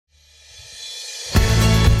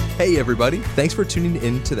Hey everybody, thanks for tuning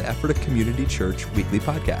in to the Ephrata Community Church Weekly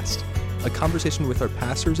Podcast, a conversation with our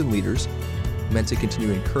pastors and leaders meant to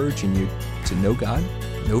continue encouraging you to know God,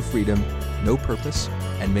 know freedom, know purpose,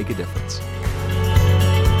 and make a difference.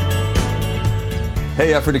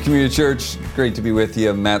 Hey Ephrata Community Church, great to be with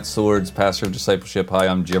you. Matt Swords, pastor of discipleship. Hi,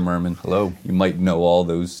 I'm Jim Ehrman. Hello. You might know all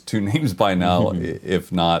those two names by now.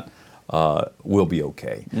 If not, we'll be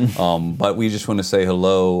okay. But we just want to say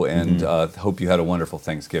hello and hope you had a wonderful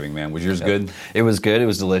Thanksgiving, man. Was yours good? It was good. It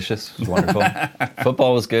was delicious. It was wonderful.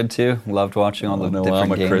 Football was good too. Loved watching all the different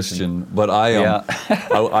games. I'm a Christian, but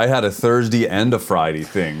I had a Thursday and a Friday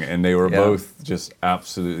thing, and they were both just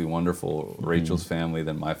absolutely wonderful. Rachel's family,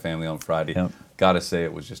 then my family on Friday. Yep. Got to say,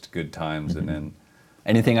 it was just good times, and then.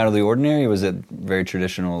 Anything out of the ordinary? Was it very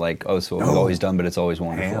traditional, like, so what we've always done, but it's always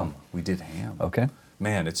wonderful? Ham. We did ham. Okay.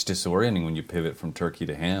 Man, it's disorienting when you pivot from turkey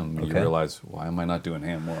to ham. You realize, why am I not doing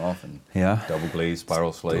ham more often? Yeah. Double glazed,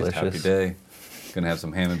 spiral sliced, happy day. Gonna have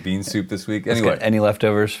some ham and bean soup this week. That's anyway. Good. Any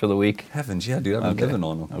leftovers for the week? Heavens, yeah, dude, I've been living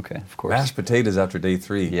on them. Okay, of course. Mashed potatoes after day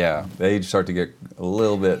 3. Yeah. They start to get a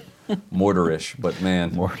little bit mortar-ish, but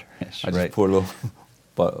man. Mortar-ish, I just poured a little...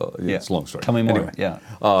 But it's a long story. Tell me more. Anyway,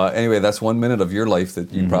 anyway, that's 1 minute of your life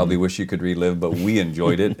that you probably wish you could relive, but we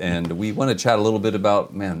enjoyed it, and we want to chat a little bit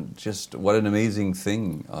about, man, just what an amazing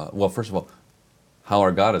thing. Well, first of all, how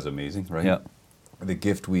our God is amazing, right? Yeah. The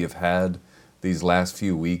gift we have had these last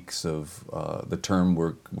few weeks of the term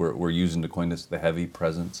we're using to coin this, the heavy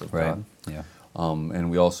presence of God. Yeah.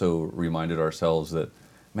 And we also reminded ourselves that,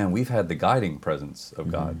 man, we've had the guiding presence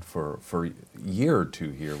of God for a year or two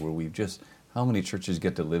here, where we've just... How many churches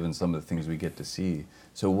get to live in some of the things we get to see?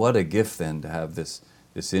 So what a gift then to have this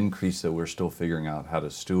increase that we're still figuring out how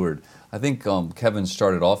to steward. I think Kevin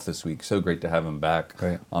started off this week, so great to have him back.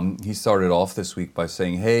 Right. He started off this week by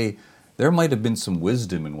saying, hey, there might have been some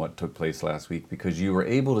wisdom in what took place last week because you were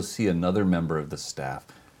able to see another member of the staff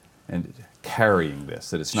and carrying this,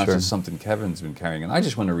 that it's not just something Kevin's been carrying. And I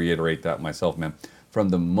just want to reiterate that myself, man. From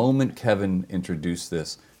the moment Kevin introduced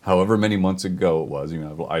this, however many months ago it was,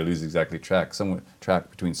 I lose exactly track, somewhat track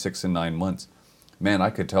between 6 and 9 months. Man, I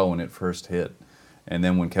could tell when it first hit. And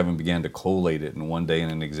then when Kevin began to collate it, and one day in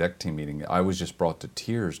an exec team meeting, I was just brought to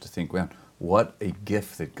tears to think, man, what a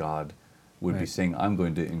gift that God would be saying, I'm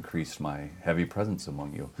going to increase my heavy presence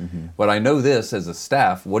among you. But I know this, as a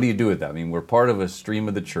staff, what do you do with that? I mean, we're part of a stream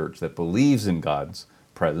of the church that believes in God's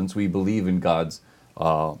presence. We believe in God's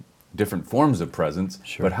different forms of presence.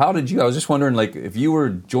 But how did you, I was just wondering, like, if you were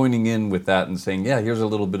joining in with that and saying, yeah, here's a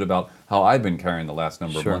little bit about how I've been carrying the last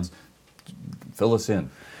number of months. Fill us in.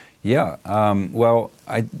 Yeah, well,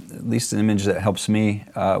 at least an image that helps me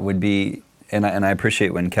would be, and I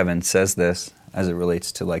appreciate when Kevin says this as it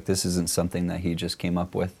relates to, like, this isn't something that he just came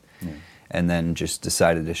up with and then just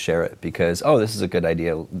decided to share it because, this is a good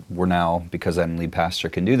idea. We're now, because I'm lead pastor,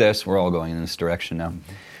 can do this. We're all going in this direction now.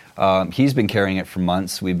 He's been carrying it for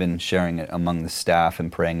months. We've been sharing it among the staff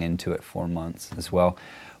and praying into it for months as well.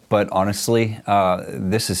 But honestly,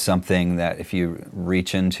 this is something that if you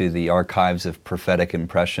reach into the archives of prophetic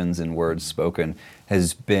impressions and words spoken,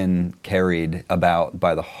 has been carried about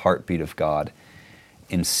by the heartbeat of God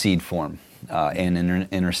in seed form, and in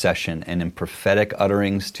intercession, and in prophetic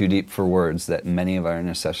utterings too deep for words that many of our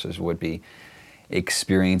intercessors would be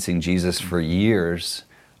experiencing Jesus for years.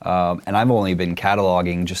 And I've only been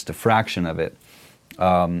cataloging just a fraction of it,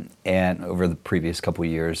 and over the previous couple of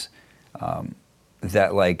years,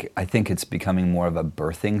 that, like, I think it's becoming more of a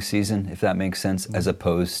birthing season, if that makes sense, as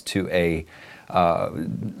opposed to a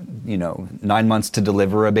 9 months to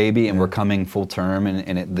deliver a baby, and we're coming full term,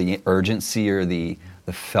 and the urgency or the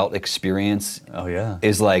felt experience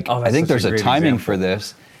is like, I think there's a timing for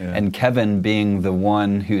this, and Kevin, being the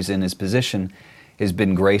one who's in his position, has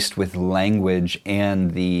been graced with language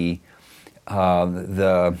and the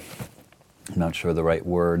I'm not sure the right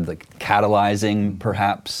word, like catalyzing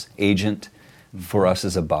perhaps agent for us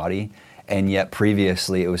as a body, and yet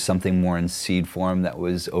previously it was something more in seed form that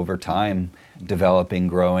was over time developing,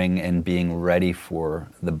 growing, and being ready for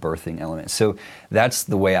the birthing element. So that's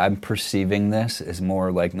the way I'm perceiving this, is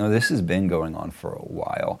more like, no, this has been going on for a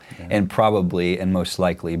while, and probably and most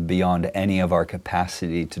likely beyond any of our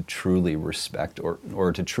capacity to truly respect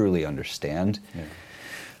or to truly understand.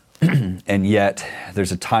 And yet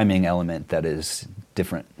there's a timing element that is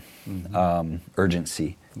different,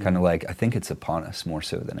 urgency, kind of like, I think it's upon us more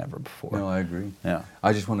so than ever before. No, I agree. Yeah.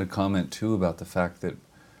 I just want to comment too about the fact that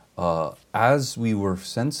as we were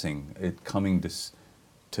sensing it coming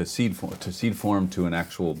to seed form to an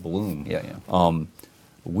actual bloom,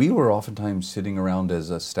 we were oftentimes sitting around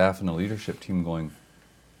as a staff and a leadership team going,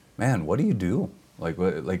 man, what do you do?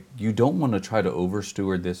 Like you don't want to try to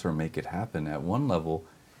oversteward this or make it happen. At one level,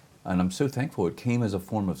 and I'm so thankful, it came as a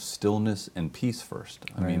form of stillness and peace first.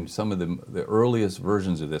 I mean, some of the earliest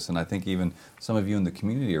versions of this, and I think even some of you in the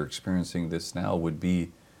community are experiencing this now, would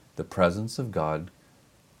be the presence of God,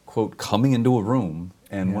 quote, coming into a room,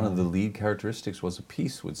 and one of the lead characteristics was a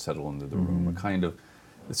peace would settle into the room, a kind of,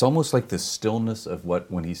 it's almost like the stillness of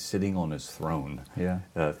when he's sitting on his throne.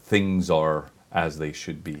 Things are as they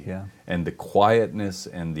should be. And the quietness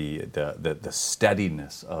and the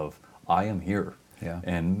steadiness of, I am here.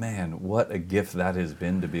 And man, what a gift that has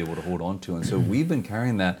been to be able to hold on to. And so we've been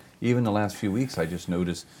carrying that even the last few weeks. I just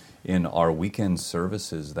noticed in our weekend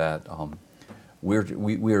services that we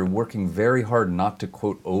are working very hard not to,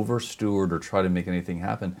 quote, oversteward or try to make anything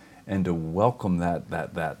happen, and to welcome that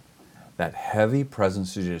heavy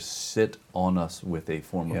presence to just sit on us with a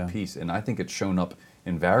form of peace. And I think it's shown up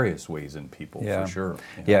in various ways in people, for sure.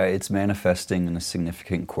 Yeah, it's manifesting in a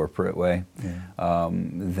significant corporate way.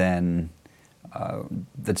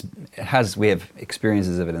 We have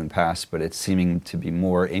experiences of it in the past, but it's seeming to be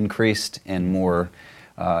more increased and more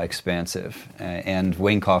expansive. And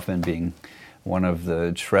Wayne Kaufman being one of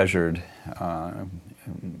the treasured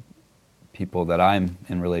people that I'm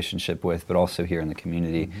in relationship with, but also here in the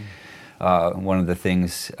community. One of the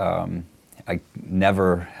things I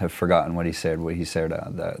never have forgotten what he said.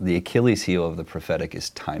 The Achilles heel of the prophetic is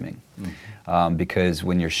timing, because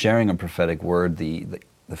when you're sharing a prophetic word, the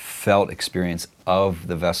felt experience of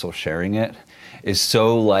the vessel sharing it is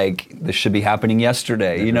so like this should be happening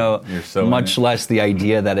yesterday, much less the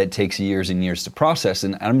idea that it takes years and years to process.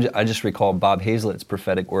 And I just recall Bob Hazlett's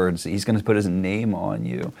prophetic words. He's going to put his name on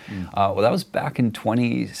you. Well, that was back in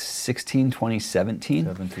 2016, 2017.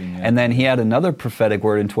 And then he had another prophetic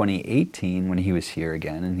word in 2018 when he was here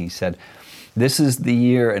again. And he said, this is the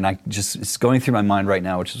year, and it's going through my mind right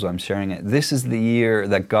now, which is why I'm sharing it. This is the year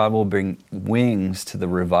that God will bring wings to the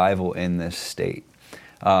revival in this state.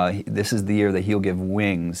 This is the year that he'll give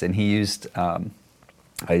wings. And he used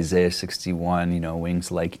Isaiah 61,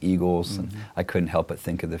 wings like eagles. And I couldn't help but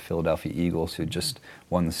think of the Philadelphia Eagles who just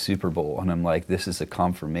won the Super Bowl. And I'm like, this is a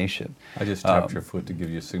confirmation. I just tapped your foot to give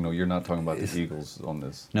you a signal. You're not talking about the Eagles on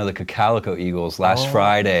this. No, the Calico Eagles last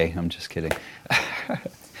Friday. I'm just kidding.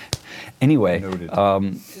 Anyway,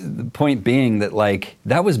 the point being that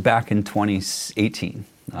that was back in 2018.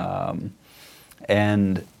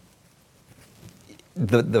 And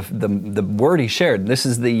the word he shared, this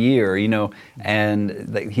is the year, and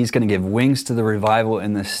that he's going to give wings to the revival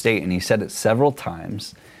in this state. And he said it several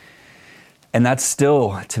times. And that's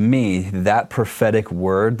still, to me, that prophetic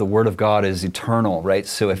word, the word of God is eternal, right?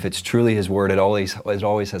 So if it's truly his word, it always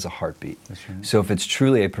has a heartbeat. That's right. So if it's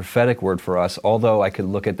truly a prophetic word for us, although I could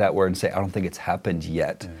look at that word and say, I don't think it's happened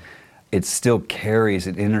yet, it still carries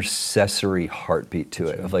an intercessory heartbeat to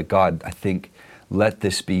it of God, I think, let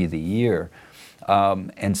this be the year.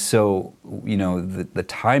 And so, the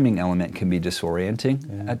timing element can be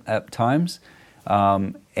disorienting at times.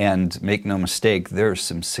 And make no mistake, there's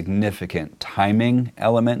some significant timing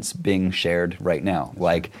elements being shared right now.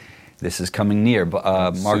 Like, this is coming near.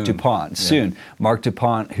 Mark DuPont, soon. Mark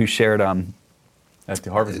DuPont, who shared at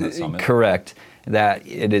the Harvest Summit. Correct. That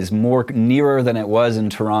it is more nearer than it was in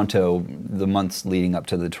Toronto the months leading up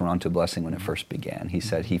to the Toronto blessing when it first began. He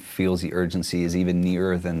said he feels the urgency is even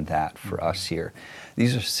nearer than that for us here.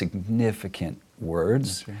 These are significant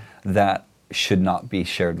words that should not be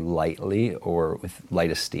shared lightly or with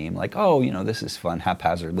light esteem, like, this is fun,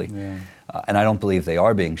 haphazardly. And I don't believe they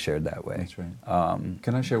are being shared that way. That's right.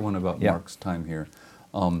 Can I share one about Mark's time here?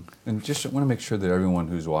 And just want to make sure that everyone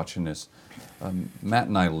who's watching this, Matt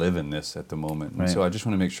and I live in this at the moment. And so I just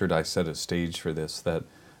want to make sure that I set a stage for this, that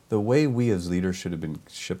the way we as leadership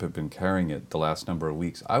have been carrying it the last number of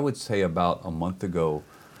weeks, I would say about a month ago,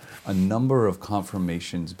 a number of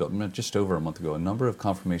confirmations built, just over a month ago, a number of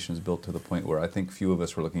confirmations built to the point where I think few of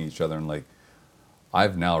us were looking at each other and like,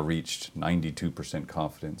 I've now reached 92%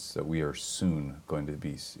 confidence that we are soon going to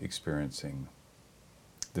be experiencing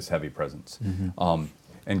this heavy presence.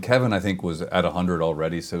 And Kevin, I think, was at 100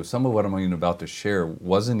 already, so some of what I'm about to share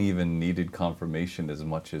wasn't even needed confirmation as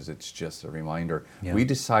much as it's just a reminder. We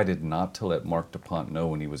decided not to let Mark DuPont know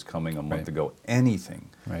when he was coming a month ago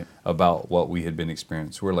anything about what we had been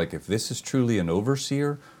experiencing. We're like, if this is truly an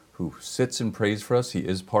overseer who sits and prays for us, he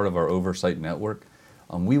is part of our oversight network,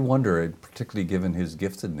 we wonder, particularly given his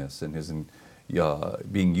giftedness and his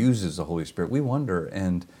being used as the Holy Spirit, we wonder,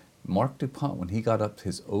 and Mark DuPont, when he got up to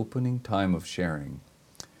his opening time of sharing,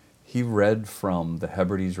 he read from the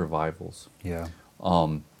Hebrides revivals. Yeah.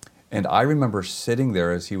 And I remember sitting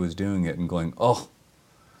there as he was doing it and going,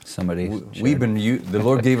 Somebody we've been the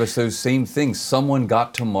Lord gave us those same things. Someone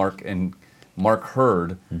got to Mark, and Mark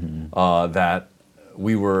heard that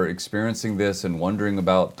we were experiencing this and wondering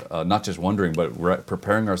about, not just wondering, but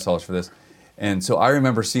preparing ourselves for this. And so I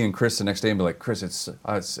remember seeing Chris the next day and be like, Chris,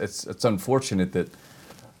 it's unfortunate that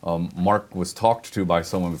Mark was talked to by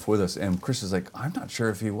someone before this. And Chris is like, I'm not sure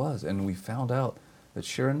if he was. And we found out that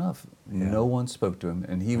sure enough, no one spoke to him.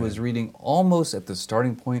 And he was reading almost at the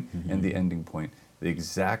starting point and the ending point, the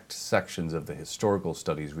exact sections of the historical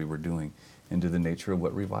studies we were doing into the nature of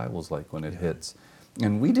what revival's like when it hits.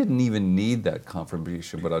 And we didn't even need that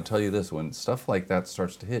confirmation, but I'll tell you this, when stuff like that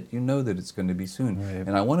starts to hit, you know that it's going to be soon. Right.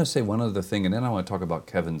 And I want to say one other thing, and then I want to talk about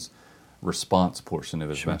Kevin's response portion of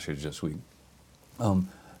his message this week.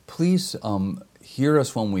 Please hear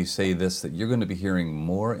us when we say this, that you're going to be hearing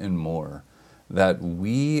more and more that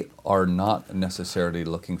we are not necessarily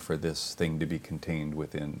looking for this thing to be contained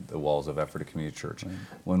within the walls of Ephrata Community Church. Right.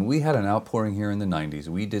 When we had an outpouring here in the 90s,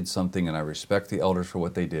 we did something, and I respect the elders for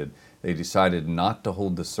what they did. They decided not to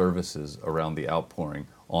hold the services around the outpouring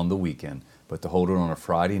on the weekend, but to hold it on a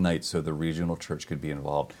Friday night so the regional church could be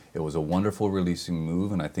involved. It was a wonderful releasing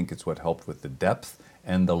move, and I think it's what helped with the depth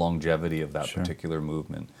and the longevity of that particular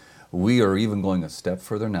movement. We are even going a step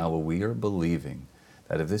further now, where we are believing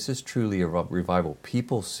that if this is truly a revival,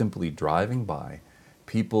 people simply driving by,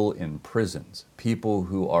 people in prisons, people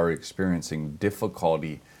who are experiencing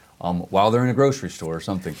difficulty while they're in a grocery store or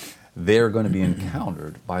something, they're going to be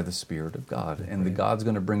encountered by the Spirit of God. And the God's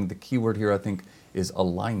going to bring, the key word here, I think, is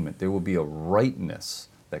alignment. There will be a rightness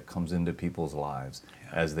that comes into people's lives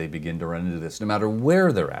as they begin to run into this, no matter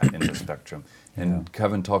where they're at in the spectrum. And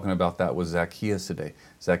Kevin talking about that was Zacchaeus today.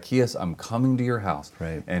 Zacchaeus, I'm coming to your house.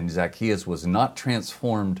 Right. And Zacchaeus was not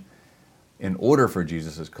transformed in order for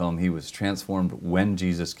Jesus to come. He was transformed when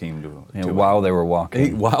Jesus came to him. While they were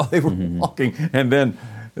walking. While they were walking. And then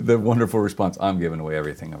the wonderful response, I'm giving away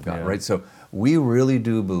everything I've got, right? So we really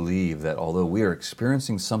do believe that although we are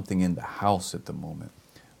experiencing something in the house at the moment,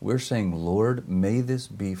 we're saying, Lord, may this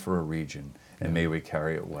be for a region, and may we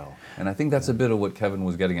carry it well. And I think that's a bit of what Kevin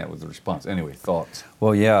was getting at with the response. Anyway, thoughts?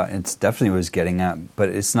 Well, yeah, it's definitely what he's getting at,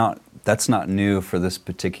 but that's not new for this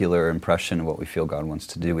particular impression of what we feel God wants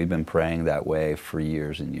to do. We've been praying that way for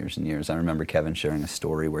years and years and years. I remember Kevin sharing a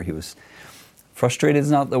story where he was frustrated is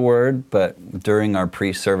not the word, but during our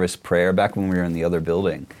pre-service prayer, back when we were in the other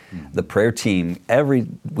building, the prayer team every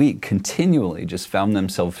week continually just found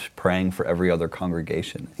themselves praying for every other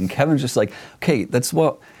congregation. And Kevin's just like, okay,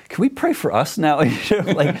 can we pray for us now?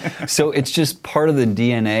 So it's just part of the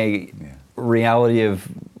DNA reality of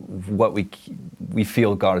what we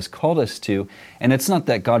feel God has called us to. And it's not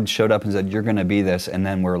that God showed up and said, you're going to be this, and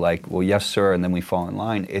then we're like, well, yes, sir, and then we fall in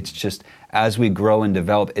line. It's just as we grow and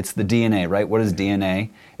develop, it's the DNA, right? What is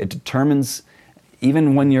DNA? It determines,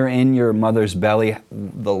 even when you're in your mother's belly,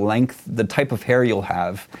 the length, the type of hair you'll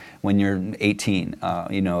have when you're 18,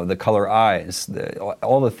 the color eyes,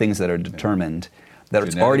 all the things that are determined, that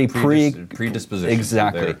it's already predisposition.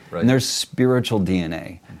 Exactly. There, right. And there's spiritual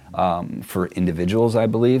DNA for individuals, I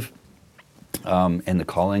believe, and the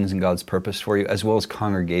callings and God's purpose for you, as well as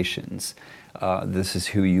congregations. This is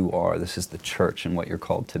who you are. This is the church and what you're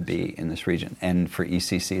called to be in this region. And for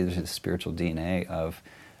ECC, there's a spiritual DNA of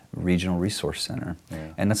Regional Resource Center.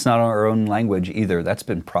 Yeah. And that's not our own language either. That's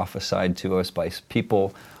been prophesied to us by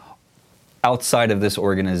people outside of this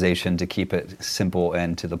organization, to keep it simple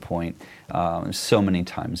and to the point, so many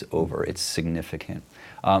times over. It's significant.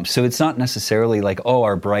 So it's not necessarily like,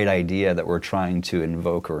 our bright idea that we're trying to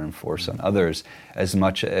invoke or enforce on others, as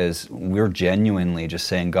much as we're genuinely just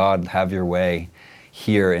saying, God, have your way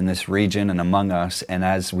here in this region and among us. And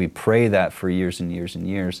as we pray that for years and years and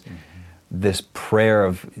years, this prayer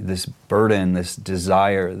of this burden, this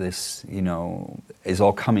desire, this, is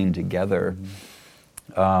all coming together.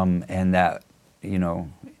 And that,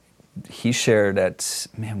 he shared at,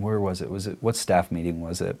 where was it? What staff meeting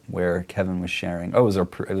was it where Kevin was sharing? Oh,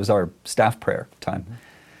 it was our staff prayer time.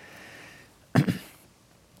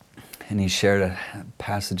 And he shared a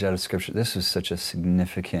passage out of Scripture. This is a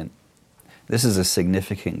significant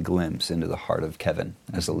glimpse into the heart of Kevin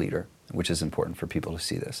as a leader, which is important for people to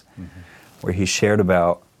see this. Where he shared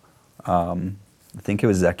about, I think it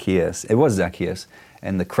was Zacchaeus. It was Zacchaeus.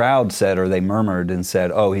 And the crowd said, or they murmured and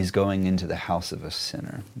said, he's going into the house of a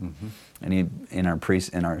sinner. And in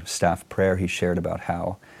our staff prayer, he shared about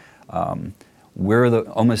how we're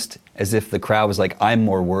almost as if the crowd was like, I'm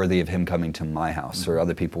more worthy of him coming to my house. Or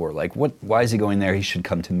other people were like, why is he going there? He should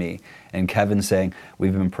come to me. And Kevin saying,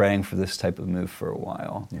 we've been praying for this type of move for a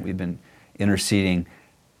while. Yeah. We've been interceding.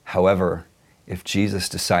 However, if Jesus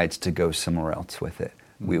decides to go somewhere else with it,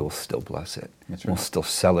 we will still bless it. That's We'll right. still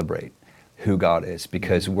celebrate who God is,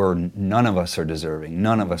 because none of us are deserving,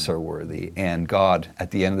 none of us are worthy, and God, at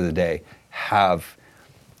the end of the day, have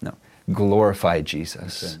glorified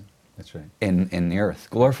Jesus. That's right. In the earth,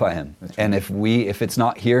 glorify Him. That's And right. if it's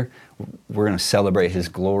not here, we're going to celebrate His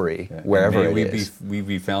glory Yeah. wherever And may it is. we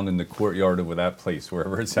be found in the courtyard of that place,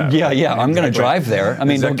 wherever it's at. Yeah, right? yeah. I'm going to drive there. I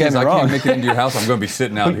mean, don't get me I wrong. can't make it into your house. I'm going to be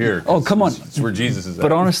sitting out here. Oh, come on. It's where Jesus is at.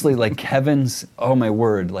 But honestly, like Kevin's, oh my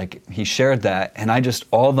word, like he shared that, and I just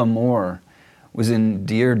all the more was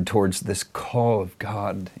endeared towards this call of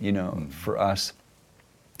God, for us.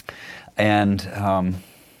 And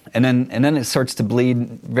then it starts to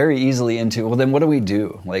bleed very easily into, well, then what do we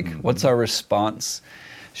do? Like, what's our response?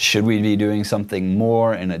 Should we be doing something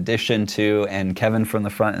more in addition to? And Kevin from the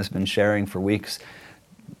front has been sharing for weeks,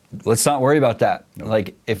 let's not worry about that. No.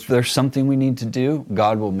 Like, if there's something we need to do,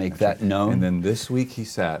 God will make that known. And then this week he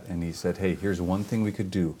sat and he said, hey, here's one thing we could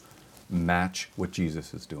do. Match what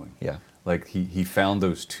Jesus is doing. Yeah. Like he found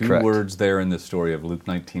those two Correct. words there in the story of Luke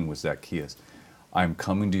 19 with Zacchaeus. I'm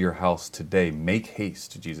coming to your house today. Make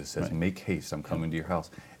haste, Jesus says. Right. Make haste, I'm coming to your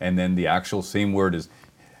house. And then the actual same word is,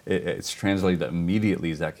 it's translated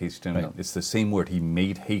immediately, Zacchaeus. Right. It's the same word. He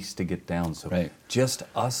made haste to get down. So Right. just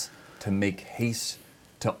us to make haste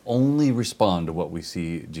to only respond to what we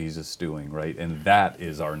see Jesus doing, right? And that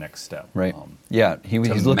is our next step. Right.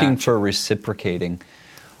 He's looking match. for reciprocating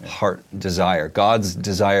heart desire. God's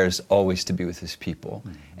desire is always to be with His people,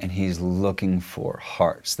 and He's looking for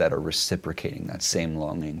hearts that are reciprocating that same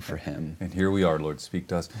longing for Him. And here we are, Lord, speak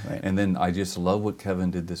to us. Right. And then I just love what Kevin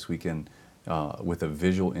did this weekend with a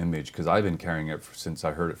visual image, because I've been carrying it since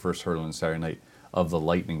I first heard it on Saturday night, of the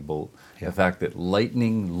lightning bolt. Yeah. The fact that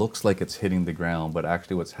lightning looks like it's hitting the ground, but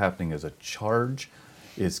actually what's happening is a charge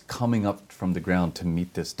is coming up from the ground to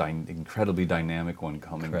meet this incredibly dynamic one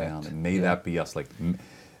coming Correct. down. And may Yeah. that be us. Like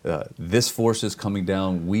this force is coming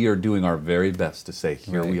down. We are doing our very best to say,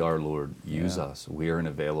 here Right. we are, Lord, use Yeah. us. We are an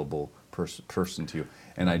available person to you.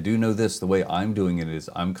 And I do know this, the way I'm doing it is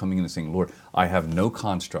I'm coming in and saying, Lord, I have no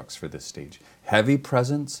constructs for this stage. Heavy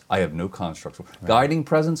presence, I have no constructs. Guiding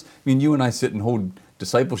presence, I mean, you and I sit and hold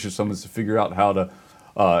discipleship summits to figure out how to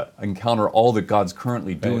encounter all that God's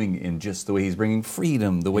currently doing in just the way He's bringing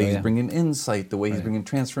freedom, the way He's bringing insight, the way He's bringing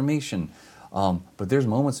transformation. But there's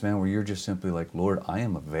moments, man, where you're just simply like, Lord, I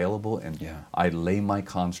am available, and I lay my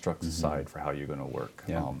constructs aside for how you're going to work.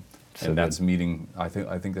 Yeah. So And that's good. meeting. I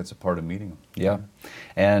think that's a part of meeting Him. Yeah.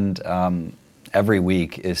 And every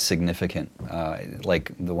week is significant.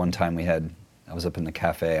 Like the one time I was up in the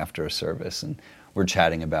cafe after a service, and we're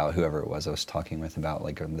chatting about whoever it was I was talking with about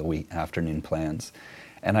like the afternoon plans.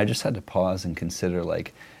 And I just had to pause and consider,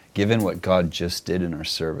 like, given what God just did in our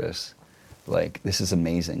service, like, this is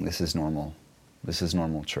amazing. This is normal. This is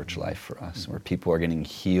normal church life for us, where people are getting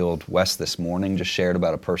healed. Wes this morning just shared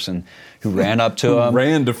about a person who ran up to him.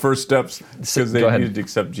 Ran to First Steps because they Go ahead. needed to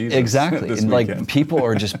accept Jesus. Exactly. This And weekend. like, people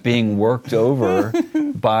are just being worked over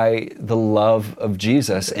by the love of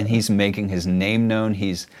Jesus, and He's making His name known.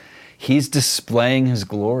 He's displaying His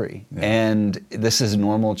glory. Yeah. And this is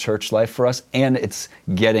normal church life for us, and it's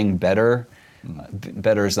getting better.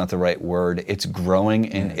 Better is not the right word. It's growing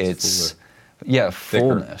in its Thicker.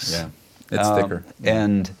 fullness. Yeah, it's thicker.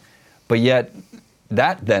 But yet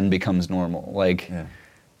that then becomes normal. Like, Yeah.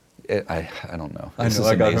 I don't know. I This know.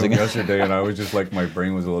 is I got home amazing. yesterday, and I was just like, my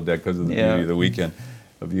brain was a little dead because of the Yeah. beauty of the weekend.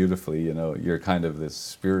 Beautifully, you're kind of this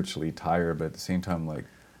spiritually tired, but at the same time, like,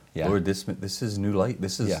 Lord, this is new light.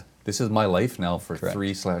 This is my life now for Correct.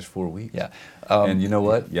 3/4 weeks. Yeah. And you know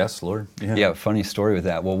what? Yes, Lord. Yeah, funny story with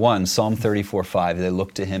that. Well, one, Psalm 34:5, they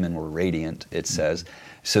looked to Him and were radiant, it says.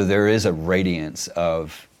 So there is a radiance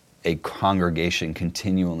of a congregation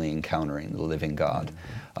continually encountering the living God,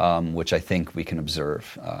 which I think we can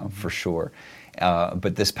observe for sure.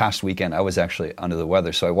 But this past weekend, I was actually under the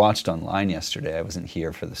weather, so I watched online yesterday. I wasn't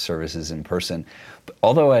here for the services in person. But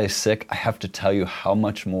although I was sick, I have to tell you how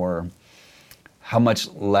much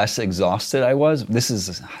less exhausted I was. This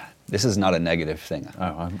is not a negative thing.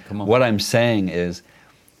 Come on. What I'm saying is,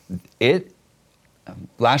 the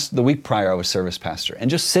week prior I was service pastor, and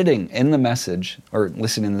just sitting in the message, or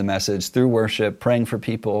listening to the message through worship, praying for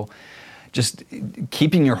people, just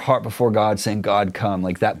keeping your heart before God, saying, God, come,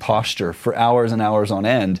 like that posture for hours and hours on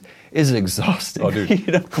end is exhausting. Oh,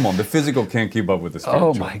 dude, come on. The physical can't keep up with the spiritual.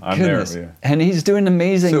 Oh, my I'm goodness. there, yeah. And He's doing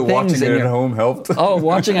amazing So things. watching it at home helped?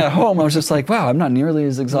 Watching at home, I was just like, wow, I'm not nearly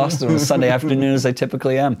as exhausted on a Sunday afternoon as I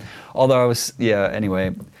typically am. Although I was,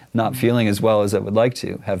 anyway, not feeling as well as I would like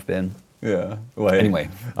to have been. Yeah. Well, Anyway,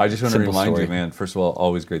 I just want to simple remind story. you, man, first of all,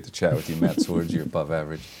 always great to chat with you, Matt Swords. You're above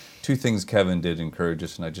average. Two things Kevin did encourage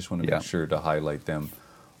us, and I just want to make sure to highlight them.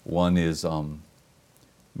 One is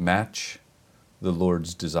match the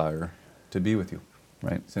Lord's desire to be with you.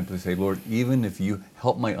 Right. Simply say, Lord, even if you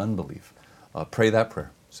help my unbelief, pray that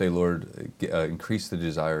prayer. Say, Lord, increase the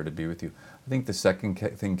desire to be with you. I think the second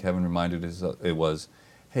thing Kevin reminded us it was,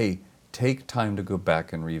 hey, take time to go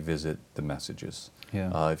back and revisit the messages.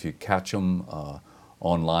 Yeah. If you catch them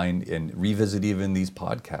online, and revisit even these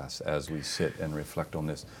podcasts as we sit and reflect on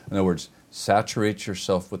this. In other words, saturate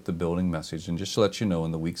yourself with the building message. And just to let you know,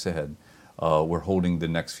 in the weeks ahead, we're holding the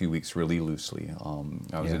next few weeks really loosely.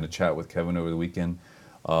 I was in a chat with Kevin over the weekend.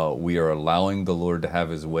 We are allowing the Lord to have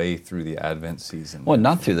His way through the Advent season. Well,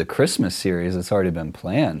 not through the Christmas series. It's already been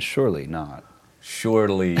planned. Surely not.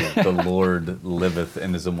 Surely the Lord liveth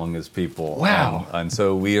and is among His people. Wow. And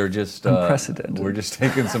so we are just unprecedented. We're just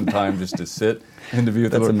taking some time just to sit and to be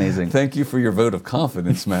with the That's Lord. amazing. Thank you for your vote of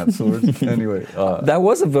confidence, Matt Swords. Anyway, that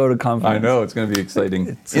was a vote of confidence. I know it's going to be exciting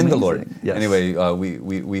It's in the amazing. Lord. Yes. Anyway,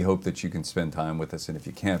 we hope that you can spend time with us, and if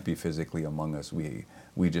you can't be physically among us, we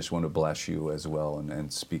just want to bless you as well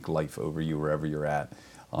and speak life over you wherever you're at.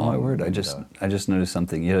 Oh my word! I just noticed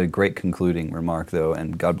something. You had a great concluding remark, though,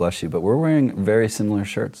 and God bless you. But we're wearing very similar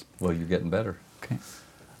shirts. Well, you're getting better. Okay,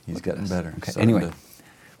 He's getting better. Okay. Starting Anyway, to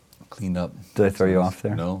clean up. Did I throw you off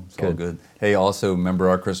there? No, it's all good. Hey, also remember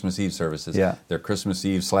our Christmas Eve services. Yeah, they're Christmas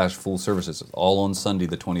Eve / full services. All on Sunday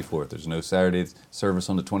the 24th. There's no Saturday service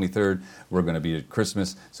on the 23rd. We're going to be at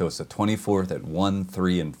Christmas, so it's the 24th at 1,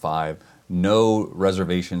 3, and 5. No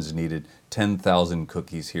reservations needed. 10,000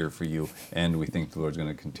 cookies here for you, and we think the Lord's going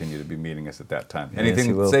to continue to be meeting us at that time.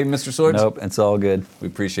 Anything to say, Mr. Swords? Nope, it's all good. We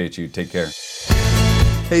appreciate you. Take care.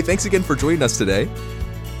 Hey, thanks again for joining us today.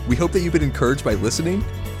 We hope that you've been encouraged by listening.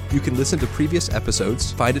 You can listen to previous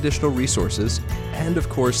episodes, find additional resources, and of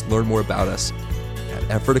course, learn more about us at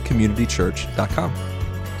EphratahCommunityChurch.com.